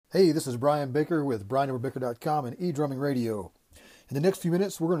Hey, this is Brian Baker with BrianEdwardBaker.com and eDrumming Radio. In the next few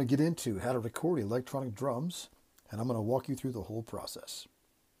minutes, we're going to get into how to record electronic drums, and I'm going to walk you through the whole process.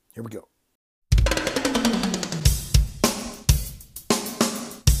 Here we go.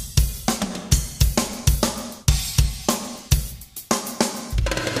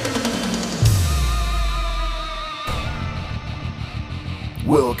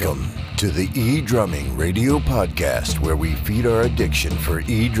 Welcome to the eDrumming Radio Podcast, where we feed our addiction for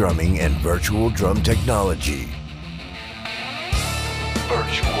eDrumming and virtual drum technology.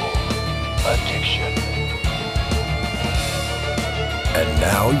 Virtual addiction. And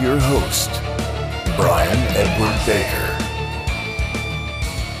now your host, Brian Edward Baker.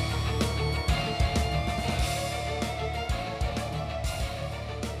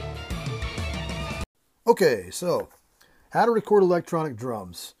 Okay, so how to record electronic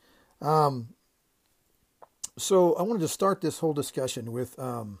drums. So I wanted to start this whole discussion with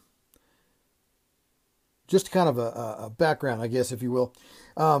just kind of a background, I guess, if you will.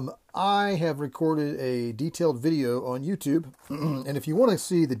 I have recorded a detailed video on YouTube, and if you want to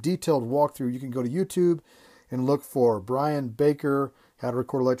see the detailed walkthrough, you can go to YouTube and look for Brian Baker, how to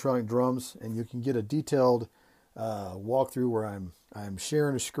record electronic drums, and you can get a detailed walkthrough where I'm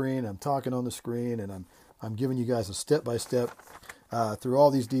sharing a screen, I'm talking on the screen, and I'm giving you guys a step-by-step through all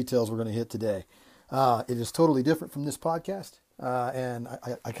these details we're going to hit today. It is totally different from this podcast, and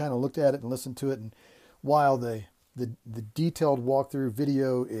I kind of looked at it and listened to it, and while the detailed walkthrough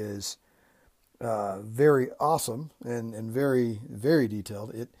video is very awesome and very, very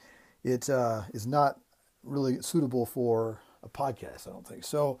detailed, it is not really suitable for a podcast, I don't think.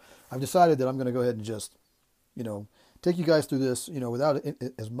 So I've decided that I'm going to go ahead and just, take you guys through this, without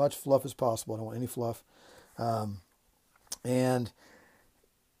as much fluff as possible. I don't want any fluff. And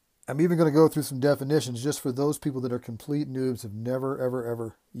I'm even going to go through some definitions just for those people that are complete noobs, have never, ever,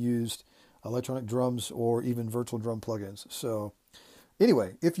 ever used electronic drums or even virtual drum plugins. So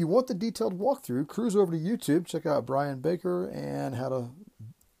anyway, if you want the detailed walkthrough, cruise over to YouTube, check out Brian Baker and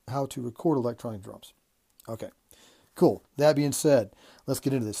how to record electronic drums. Okay, cool. That being said, let's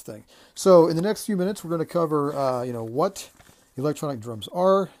get into this thing. So in the next few minutes, we're going to cover, what electronic drums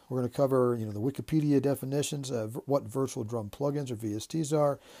are. We're going to cover, the Wikipedia definitions of what virtual drum plugins or VSTs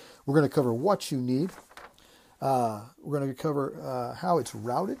are. We're going to cover what you need. We're going to cover how it's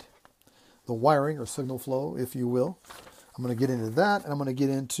routed, the wiring or signal flow, if you will. I'm going to get into that, and I'm going to get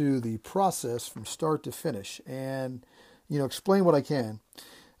into the process from start to finish and, explain what I can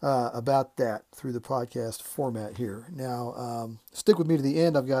about that through the podcast format here. Now, stick with me to the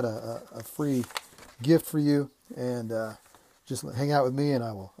end. I've got a free gift for you, and just hang out with me, and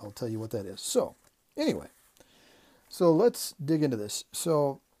I'll tell you what that is. So, anyway, so let's dig into this.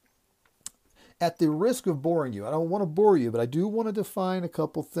 So, at the risk of boring you, I don't want to bore you, but I do want to define a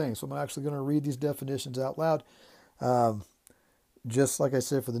couple things. So I'm actually going to read these definitions out loud, just like I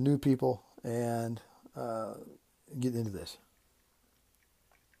said, for the new people, and get into this.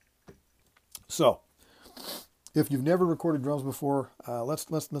 So, if you've never recorded drums before,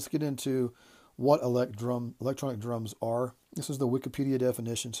 let's get into what electronic drums are. This is the Wikipedia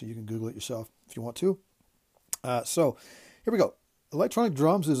definition, so you can Google it yourself if you want to. So, here we go. Electronic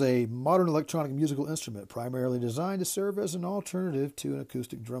drums is a modern electronic musical instrument primarily designed to serve as an alternative to an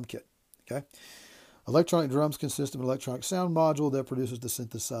acoustic drum kit. Okay? Electronic drums consist of an electronic sound module that produces the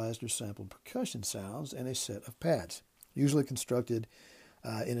synthesized or sampled percussion sounds and a set of pads, usually constructed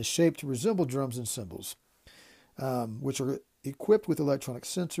in a shape to resemble drums and cymbals, which are equipped with electronic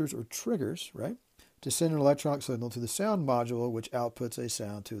sensors or triggers, right, to send an electronic signal to the sound module, which outputs a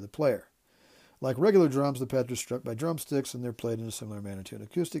sound to the player. Like regular drums, the pads are struck by drumsticks, and they're played in a similar manner to an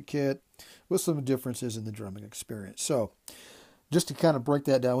acoustic kit, with some differences in the drumming experience. So, just to kind of break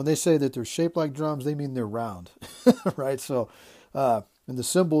that down, when they say that they're shaped like drums, they mean they're round, right? So, and the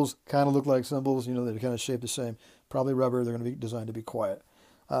cymbals kind of look like cymbals, they're kind of shaped the same. Probably rubber, they're going to be designed to be quiet.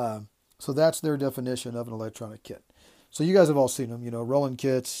 So that's their definition of an electronic kit. So you guys have all seen them, Roland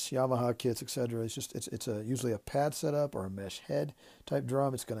kits, Yamaha kits, etc. It's usually a pad setup or a mesh head type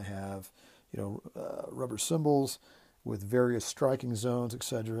drum. It's going to have, rubber cymbals with various striking zones,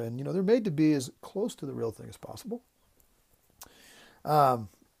 etc. And, they're made to be as close to the real thing as possible.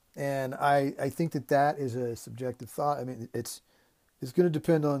 And I think that is a subjective thought. I mean, it's going to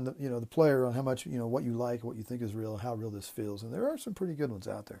depend on the player, on how much, what you like, what you think is real, how real this feels. And there are some pretty good ones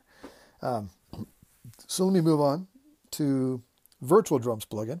out there. So let me move on to Virtual Drums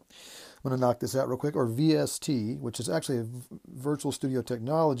plugin. I'm going to knock this out real quick, or VST, which is actually a Virtual Studio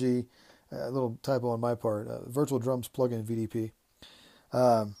Technology, a little typo on my part, Virtual Drums plugin VDP.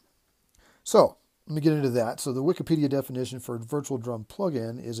 So let me get into that. So the Wikipedia definition for virtual drum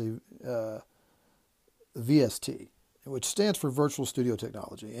plugin is a VST, which stands for Virtual Studio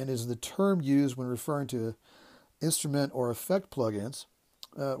Technology, and is the term used when referring to instrument or effect plugins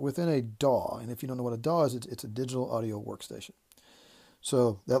within a DAW. And if you don't know what a DAW is, it's a digital audio workstation.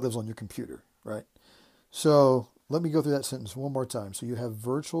 So that lives on your computer, right? So let me go through that sentence one more time. So you have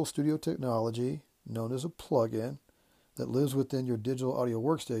Virtual Studio Technology, known as a plugin, that lives within your digital audio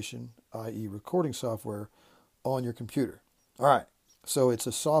workstation, i.e. recording software, on your computer. All right, so it's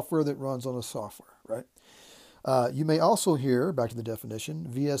a software that runs on a software, right? You may also hear, back to the definition,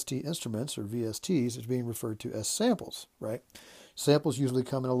 VST instruments, or VSTs, is being referred to as samples, right? Samples usually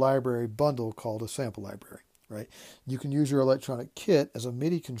come in a library bundle called a sample library, right? You can use your electronic kit as a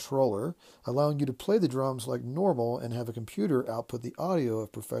MIDI controller, allowing you to play the drums like normal and have a computer output the audio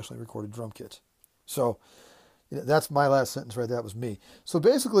of professionally recorded drum kits. So that's my last sentence right there. That was me. So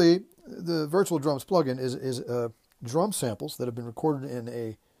basically, the Virtual Drums plugin is drum samples that have been recorded in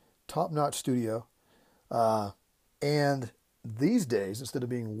a top-notch studio. And these days, instead of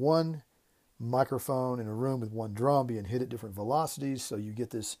being one microphone in a room with one drum being hit at different velocities, so you get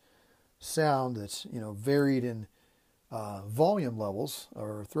this sound that's, varied in volume levels,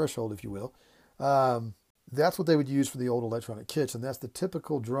 or threshold, if you will. That's what they would use for the old electronic kits, and that's the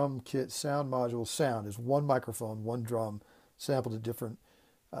typical drum kit sound module sound, is one microphone, one drum, sampled at different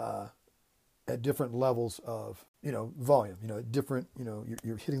levels of volume. At different,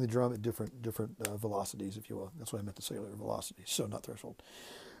 you're hitting the drum at different velocities, if you will. That's what I meant to say earlier, velocity, so not threshold.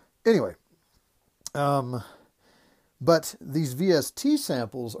 Anyway, but these VST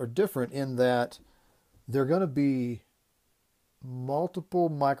samples are different in that they're going to be multiple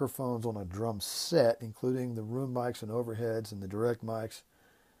microphones on a drum set, including the room mics and overheads and the direct mics,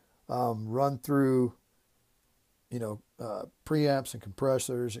 run through, preamps and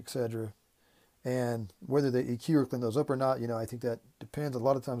compressors, etc. And whether they EQ or clean those up or not, I think that depends. A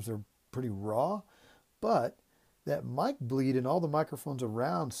lot of times they're pretty raw, but that mic bleed in all the microphones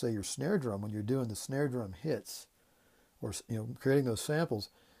around, say, your snare drum, when you're doing the snare drum hits or, creating those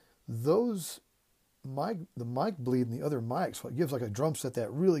samples, the mic bleed in the other mics, what gives like a drum set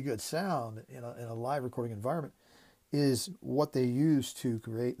that really good sound in a live recording environment, is what they use to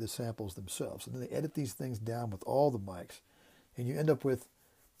create the samples themselves. And then they edit these things down with all the mics, and you end up with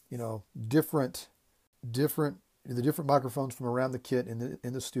different microphones from around the kit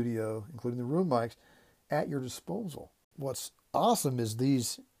in the studio, including the room mics, at your disposal. What's awesome is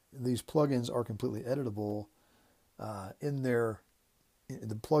these plugins are completely editable. The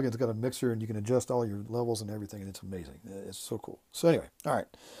plugin's got a mixer, and you can adjust all your levels and everything, and it's amazing. It's so cool. So anyway, all right,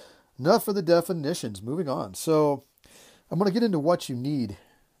 enough for the definitions. Moving on. So I'm going to get into what you need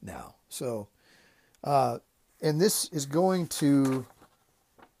now. So, and this is going to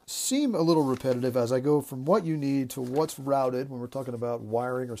seem a little repetitive as I go from what you need to what's routed when we're talking about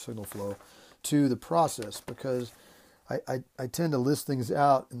wiring or signal flow to the process, because I tend to list things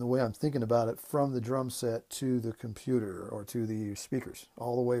out in the way I'm thinking about it, from the drum set to the computer or to the speakers,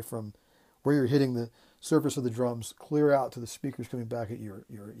 all the way from where you're hitting the surface of the drums clear out to the speakers coming back at your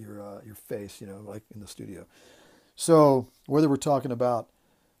face, like in the studio. So whether we're talking about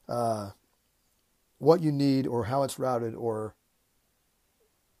what you need or how it's routed or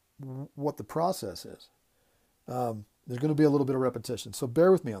what the process is, there's going to be a little bit of repetition. So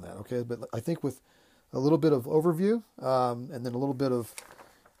bear with me on that, okay? But I think with a little bit of overview, and then a little bit of,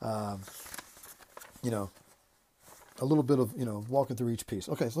 walking through each piece.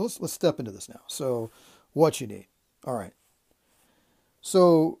 Okay, so let's step into this now. So what you need. All right.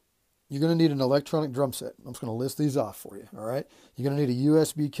 So you're going to need an electronic drum set. I'm just going to list these off for you, all right? You're going to need a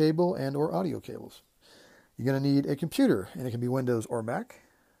USB cable and or audio cables. You're going to need a computer, and it can be Windows or Mac.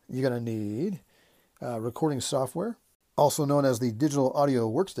 You're going to need recording software, also known as the digital audio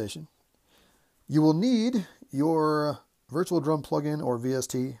workstation. You will need your virtual drum plugin or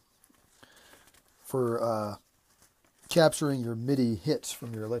VST for capturing your MIDI hits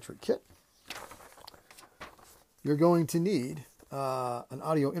from your electric kit. You're going to need an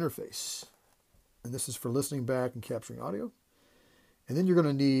audio interface, and this is for listening back and capturing audio. And then you're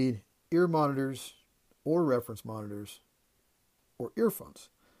going to need ear monitors or reference monitors or earphones.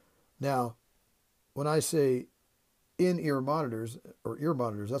 Now, when I say in-ear monitors or ear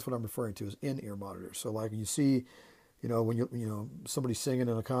monitors, that's what I'm referring to as in-ear monitors. So like you see, when somebody's singing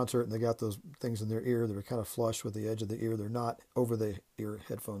in a concert and they got those things in their ear that are kind of flush with the edge of the ear, they're not over the ear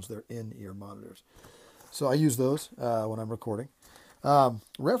headphones, they're in-ear monitors. So I use those when I'm recording.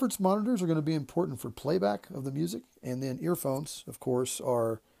 Reference monitors are going to be important for playback of the music, and then earphones, of course,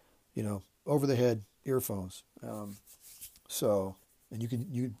 are, over the head earphones. So And you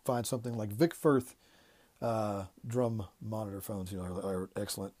can find something like Vic Firth drum monitor phones, are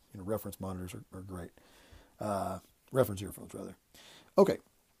excellent. Reference monitors are great. Reference earphones, rather. Okay,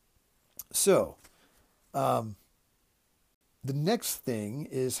 so the next thing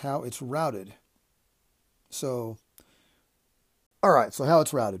is how it's routed. So, all right, so how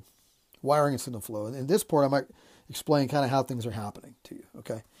it's routed, wiring and signal flow. And in this part, I might explain kind of how things are happening to you.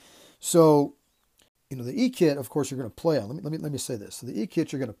 Okay, so the eKit, of course, you're going to play on. Let me say this. So the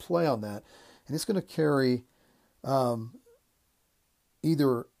eKit, you're going to play on that, and it's going to carry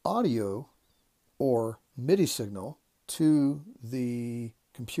either audio or MIDI signal to the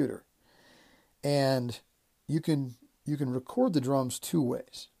computer, and you can record the drums two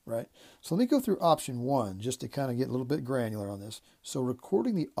ways, right? So let me go through option one just to kind of get a little bit granular on this. So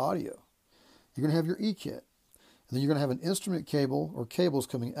recording the audio, you're going to have your eKit, and then you're going to have an instrument cable or cables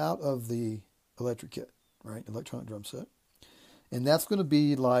coming out of the electric kit, right? Electronic drum set, and that's going to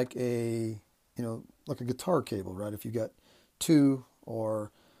be like a guitar cable, right? If you got two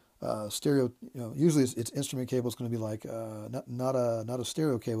or stereo, usually it's instrument cable is going to be like not a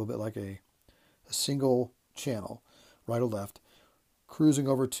stereo cable, but like a single channel, right or left, cruising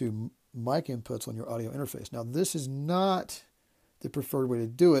over to mic inputs on your audio interface. Now, this is not the preferred way to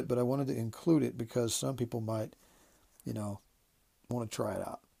do it, but I wanted to include it because some people might, want to try it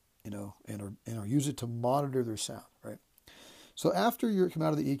out, and use it to monitor their sound, right? So after you come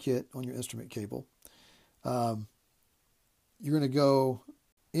out of the eKit on your instrument cable, you're going to go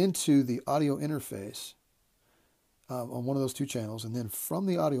into the audio interface on one of those two channels, and then from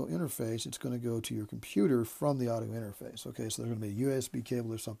the audio interface, it's going to go to your computer from the audio interface. Okay, so there's going to be a USB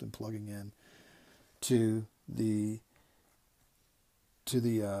cable or something plugging in to the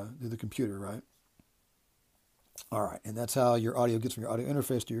computer, right? All right, and that's how your audio gets from your audio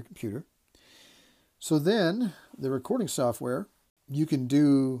interface to your computer. So then the recording software you can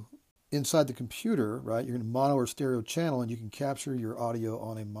do inside the computer, right? You're in a mono or stereo channel, and you can capture your audio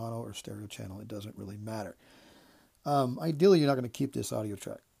on a mono or stereo channel. It doesn't really matter. Ideally, you're not going to keep this audio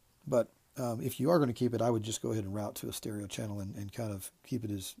track, but if you are going to keep it, I would just go ahead and route to a stereo channel and kind of keep it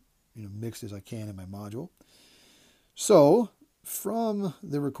as mixed as I can in my module. So from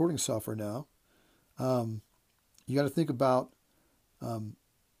the recording software now, you got to think about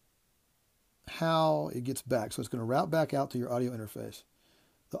how it gets back. So it's going to route back out to your audio interface,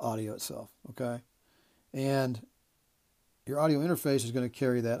 the audio itself, okay? And your audio interface is going to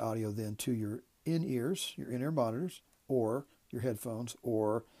carry that audio then to your in-ears, your in-ear monitors, or your headphones,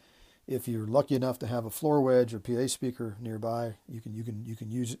 or if you're lucky enough to have a floor wedge or PA speaker nearby, you can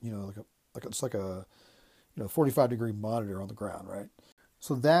use it, it's like a 45-degree monitor on the ground, right?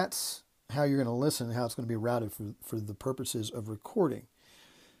 So that's how you're going to listen and how it's going to be routed for the purposes of recording.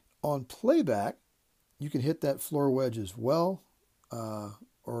 On playback, you can hit that floor wedge as well,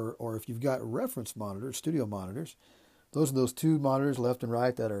 or if you've got reference monitors, studio monitors, those are those two monitors left and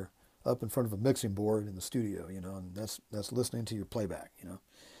right that are up in front of a mixing board in the studio, and that's listening to your playback,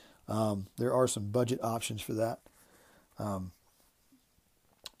 There are some budget options for that.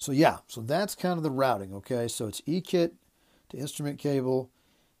 So that's kind of the routing, okay? So it's eKit to instrument cable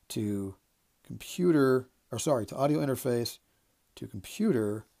to to audio interface to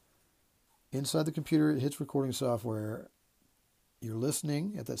computer. Inside the computer, it hits recording software. You're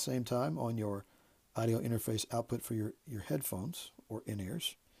listening at that same time on your audio interface output for your headphones or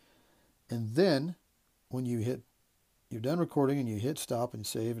in-ears. And then when you're done recording and you hit stop and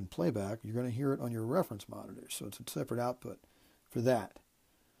save and playback, you're going to hear it on your reference monitor. So it's a separate output for that.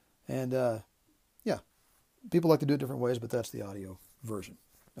 And people like to do it different ways, but that's the audio version.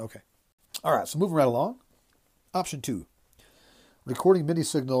 Okay. All right, so moving right along. Option 2, recording MIDI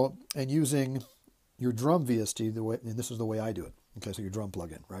signal and using your drum VST, and this is the way I do it. Okay, so your drum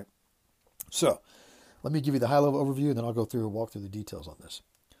plug-in, right? So let me give you the high-level overview, and then I'll go through and walk through the details on this.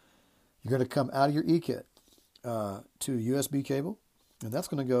 You're going to come out of your eKit to USB cable, and that's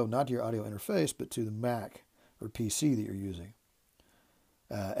going to go not to your audio interface, but to the Mac or PC that you're using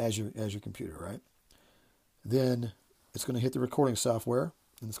as your computer, right? Then it's going to hit the recording software,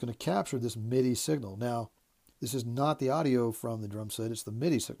 and it's going to capture this MIDI signal. Now, this is not the audio from the drum set, it's the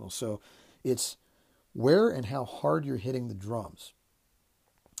MIDI signal. So it's where and how hard you're hitting the drums,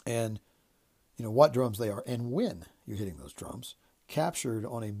 and what drums they are, and when you're hitting those drums, captured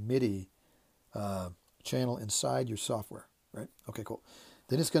on a MIDI channel inside your software, right? Okay, cool.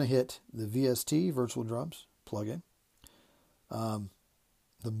 Then it's going to hit the VST, virtual drums, plugin.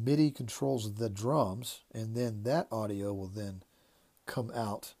 The MIDI controls the drums, and then that audio will then come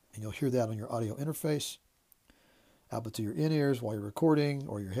out, and you'll hear that on your audio interface, output to your in-ears while you're recording,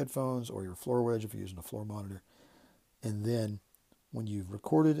 or your headphones, or your floor wedge if you're using a floor monitor. And then when you've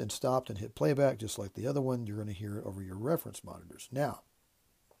recorded and stopped and hit playback, just like the other one, you're going to hear it over your reference monitors. Now,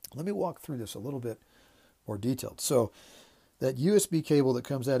 let me walk through this a little bit more detailed. So that USB cable that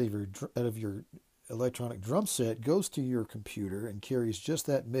comes out of your electronic drum set goes to your computer and carries just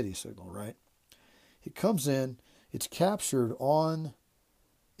that MIDI signal, right? It comes in, it's captured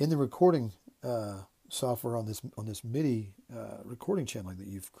in the recording software on this MIDI recording channel that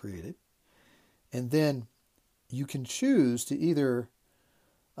you've created, and then you can choose to either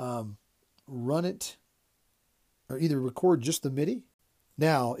run it or either record just the MIDI.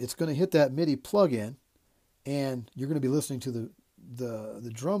 Now it's going to hit that MIDI plug-in, and you're going to be listening to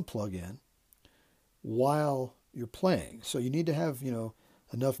the drum plug-in while you're playing. So you need to have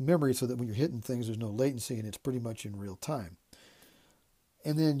enough memory so that when you're hitting things, there's no latency and it's pretty much in real time.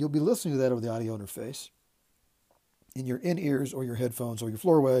 And then you'll be listening to that over the audio interface in your in-ears or your headphones or your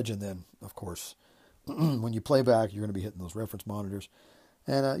floor wedge. And then, of course, when you play back, you're going to be hitting those reference monitors.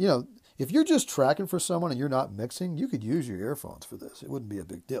 And, if you're just tracking for someone and you're not mixing, you could use your earphones for this. It wouldn't be a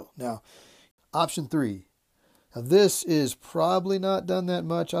big deal. Now, option 3. Now, this is probably not done that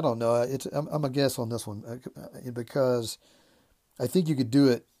much. I don't know. I'm a guess on this one because I think you could do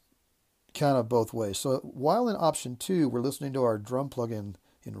it kind of both ways. So while in option 2, we're listening to our drum plugin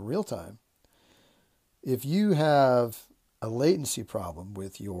in real time, if you have a latency problem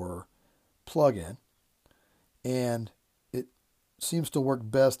with your plugin and it seems to work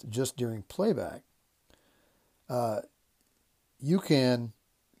best just during playback, you can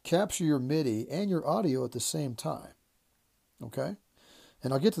capture your MIDI and your audio at the same time. Okay?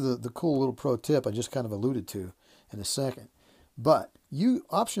 And I'll get to the cool little pro tip I just kind of alluded to in a second. But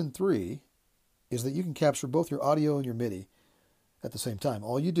option 3 is that you can capture both your audio and your MIDI at the same time.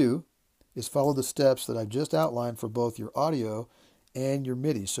 All you do is follow the steps that I've just outlined for both your audio and your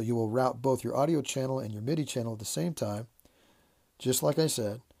MIDI. So you will route both your audio channel and your MIDI channel at the same time, just like I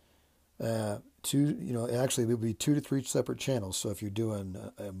said. Actually it will be 2 to 3 separate channels. So if you're doing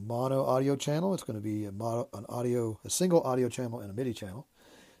a mono audio channel, it's going to be a single audio channel and a MIDI channel.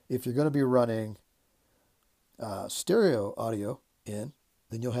 If you're going to be running stereo audio in,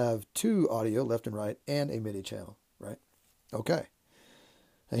 then you'll have 2 audio left and right and a MIDI channel, right? Okay.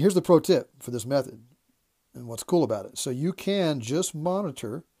 And here's the pro tip for this method and what's cool about it. So you can just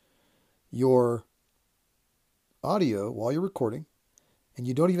monitor your audio while you're recording, and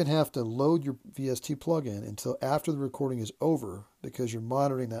you don't even have to load your VST plugin until after the recording is over because you're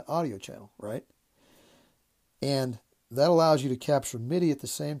monitoring that audio channel, right? And that allows you to capture MIDI at the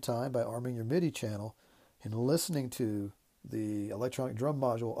same time by arming your MIDI channel and listening to the electronic drum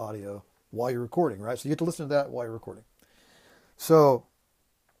module audio while you're recording, right? So you get to listen to that while you're recording. So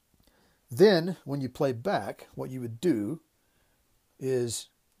then when you play back, what you would do is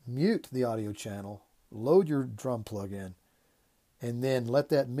mute the audio channel, load your drum plug-in, and then let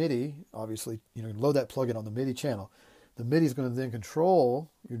that MIDI, obviously, load that plug-in on the MIDI channel. The MIDI is going to then control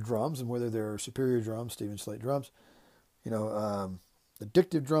your drums, and whether they're Superior drums, Stephen Slate drums,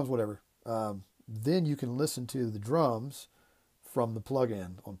 addictive drums, whatever. Then you can listen to the drums from the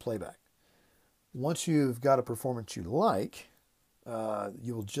plug-in on playback. Once you've got a performance you like,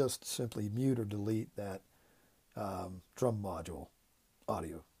 you will just simply mute or delete that drum module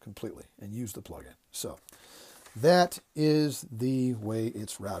audio completely and use the plugin. So that is the way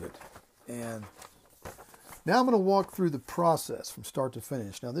it's routed. And now I'm going to walk through the process from start to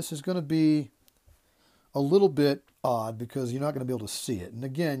finish. Now this is going to be a little bit odd because you're not going to be able to see it. And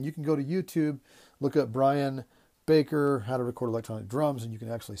again, you can go to YouTube, look up Brian Baker, how to record electronic drums, and you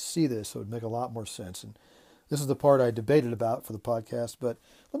can actually see this, so it would make a lot more sense. And this is the part I debated about for the podcast, but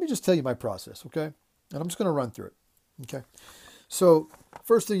let me just tell you my process, okay? And I'm just going to run through it, okay? So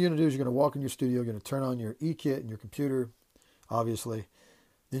first thing you're going to do is you're going to walk in your studio, you're going to turn on your eKit and your computer, obviously.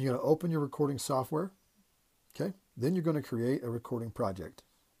 Then you're going to open your recording software, okay? Then you're going to create a recording project.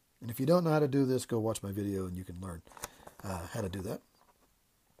 And if you don't know how to do this, go watch my video and you can learn how to do that.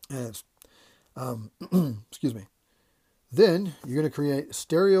 And excuse me. Then you're going to create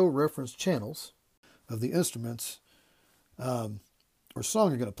stereo reference channels of the instruments or song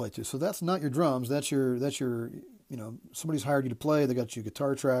you're going to play to. So that's not your drums. That's your somebody's hired you to play. They got you a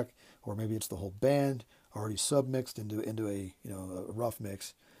guitar track, or maybe it's the whole band already submixed into a rough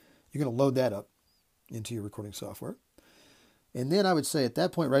mix. You're going to load that up into your recording software. And then I would say at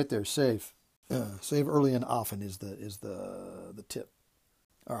that point right there, save early and often is the tip.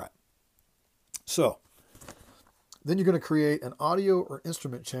 All right. So then you're going to create an audio or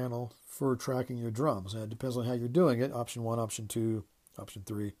instrument channel for tracking your drums. And it depends on how you're doing it. Option 1, option 2, option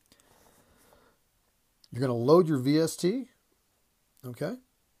 3. You're going to load your VST. Okay.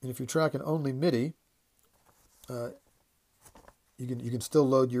 And if you're tracking only MIDI, you you can still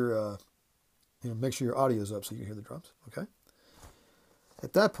load your make sure your audio is up so you can hear the drums. Okay.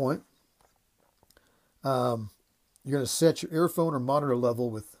 At that point, you're going to set your earphone or monitor level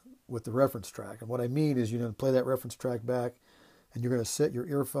with the reference track. And what I mean is you're going to play that reference track back, and you're going to set your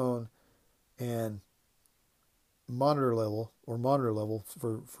earphone and monitor level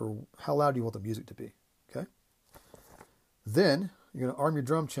for how loud you want the music to be. Okay. Then you're going to arm your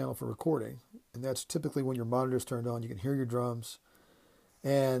drum channel for recording, and that's typically when your monitor's turned on. You can hear your drums,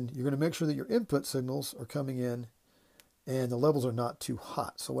 and you're going to make sure that your input signals are coming in and the levels are not too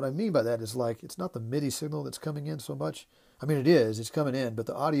hot. So what I mean by that is, like, it's not the MIDI signal that's coming in so much. I mean, it's coming in, but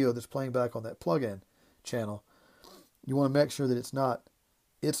the audio that's playing back on that plug-in channel, you want to make sure that it's not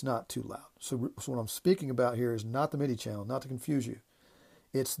too loud. So what I'm speaking about here is not the MIDI channel, not to confuse you.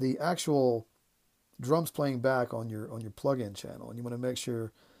 It's the actual drums playing back on your plug-in channel, and you want to make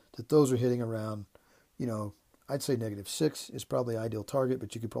sure that those are hitting around, I'd say -6 is probably ideal target,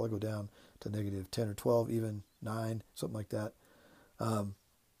 but you could probably go down to -10 or 12, even 9, something like that,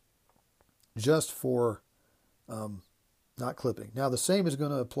 just for not clipping. Now, the same is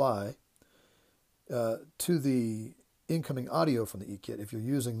going to apply to the incoming audio from the eKit. If you're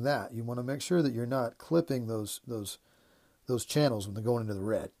using that, you want to make sure that you're not clipping those channels when they're going into the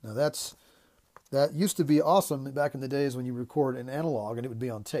red. Now, that used to be awesome back in the days when you record an analog and it would be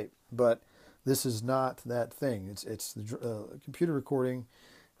on tape, but this is not that thing. It's the computer recording.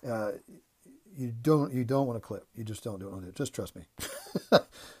 You don't want to clip. You just don't do it. Just trust me.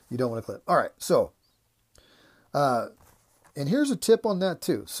 You don't want to clip. All right. So, and here's a tip on that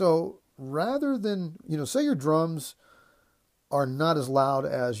too. So rather than, say your drums are not as loud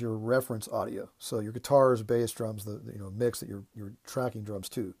as your reference audio. So your guitars, bass, drums, the mix that you're tracking drums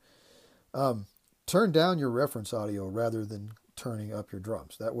to. Turn down your reference audio rather than turning up your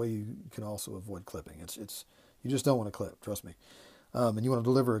drums. That way you can also avoid clipping. It's you just don't want to clip, trust me. And you want to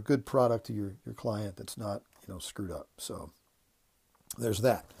deliver a good product to your client that's not screwed up. So there's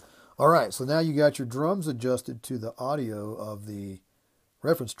that. All right, so now you got your drums adjusted to the audio of the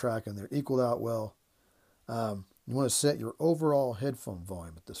reference track, and they're equaled out well. You want to set your overall headphone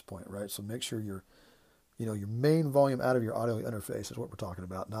volume at this point, right? So make sure your main volume out of your audio interface is what we're talking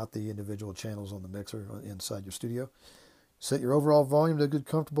about, not the individual channels on the mixer inside your studio. Set your overall volume to a good,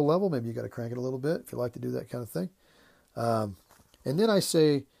 comfortable level. Maybe you got to crank it a little bit if you like to do that kind of thing. And then I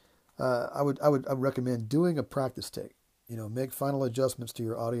say, I would recommend doing a practice take. Make final adjustments to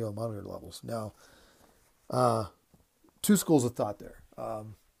your audio and monitor levels. Now, two schools of thought there,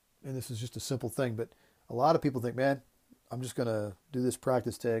 and this is just a simple thing, but a lot of people think, man, I'm just going to do this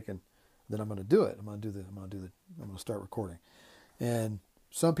practice take and then I'm going to do it. I'm going to start recording. And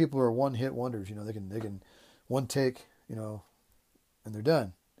some people are one-hit wonders. They can one take, and they're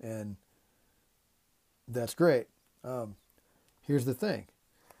done. And that's great. Here's the thing.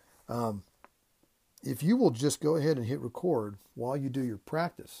 If you will just go ahead and hit record while you do your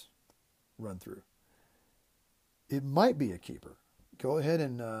practice run through, it might be a keeper. Go ahead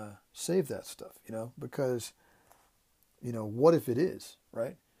and save that stuff, because, what if it is,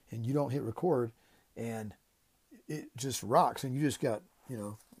 right? And you don't hit record and it just rocks and you just got,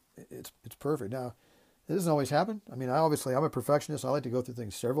 it's perfect. Now, it doesn't always happen. I mean, I'm a perfectionist. I like to go through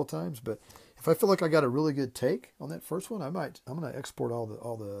things several times, but if I feel like I got a really good take on that first one, I'm going to export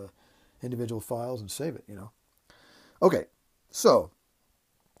all the individual files and save it, Okay. So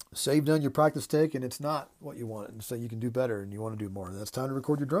save done your practice take and it's not what you want. And so you can do better and you want to do more. And that's time to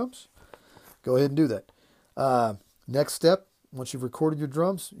record your drums. Go ahead and do that. Next step, once you've recorded your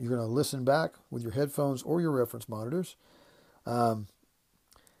drums, you're going to listen back with your headphones or your reference monitors. And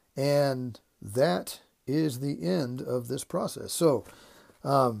that is the end of this process. So,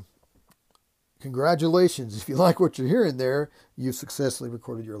 congratulations. If you like what you're hearing there, you've successfully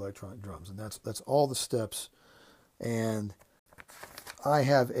recorded your electronic drums. And that's all the steps. And I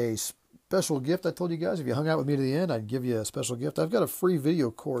have a special gift. I told you guys, if you hung out with me to the end, I'd give you a special gift. I've got a free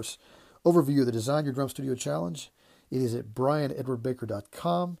video course overview of the Design Your Drum Studio Challenge. It is at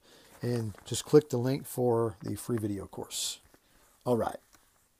brianedwardbaker.com, and just click the link for the free video course. All right.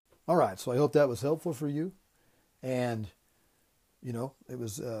 So I hope that was helpful for you. And, it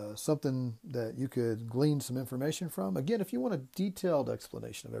was something that you could glean some information from. Again, if you want a detailed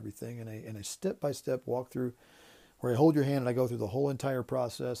explanation of everything and a step-by-step walkthrough where I hold your hand and I go through the whole entire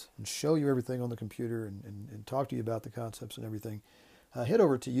process and show you everything on the computer and talk to you about the concepts and everything, head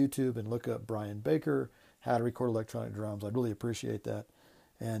over to YouTube and look up Brian Baker, how to record electronic drums. I'd really appreciate that.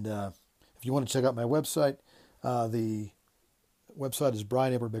 And if you want to check out my website, the website is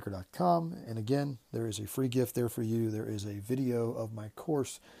brianedwardbaker.com. And again, there is a free gift there for you. There is a video of my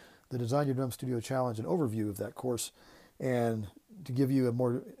course, the Design Your Drum Studio Challenge, an overview of that course. And to give you a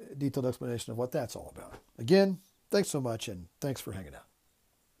more detailed explanation of what that's all about. Again, thanks so much, and thanks for hanging out.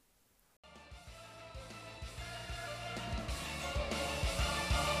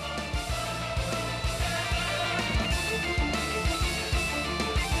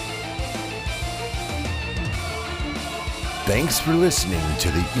 Thanks for listening to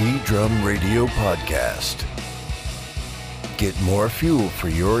the E-Drum Radio Podcast. Get more fuel for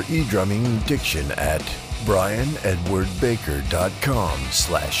your e-drumming addiction at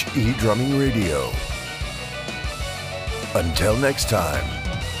brianedwardbaker.com/eDrummingRadio. Until next time,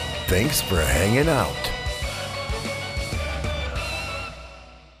 thanks for hanging out.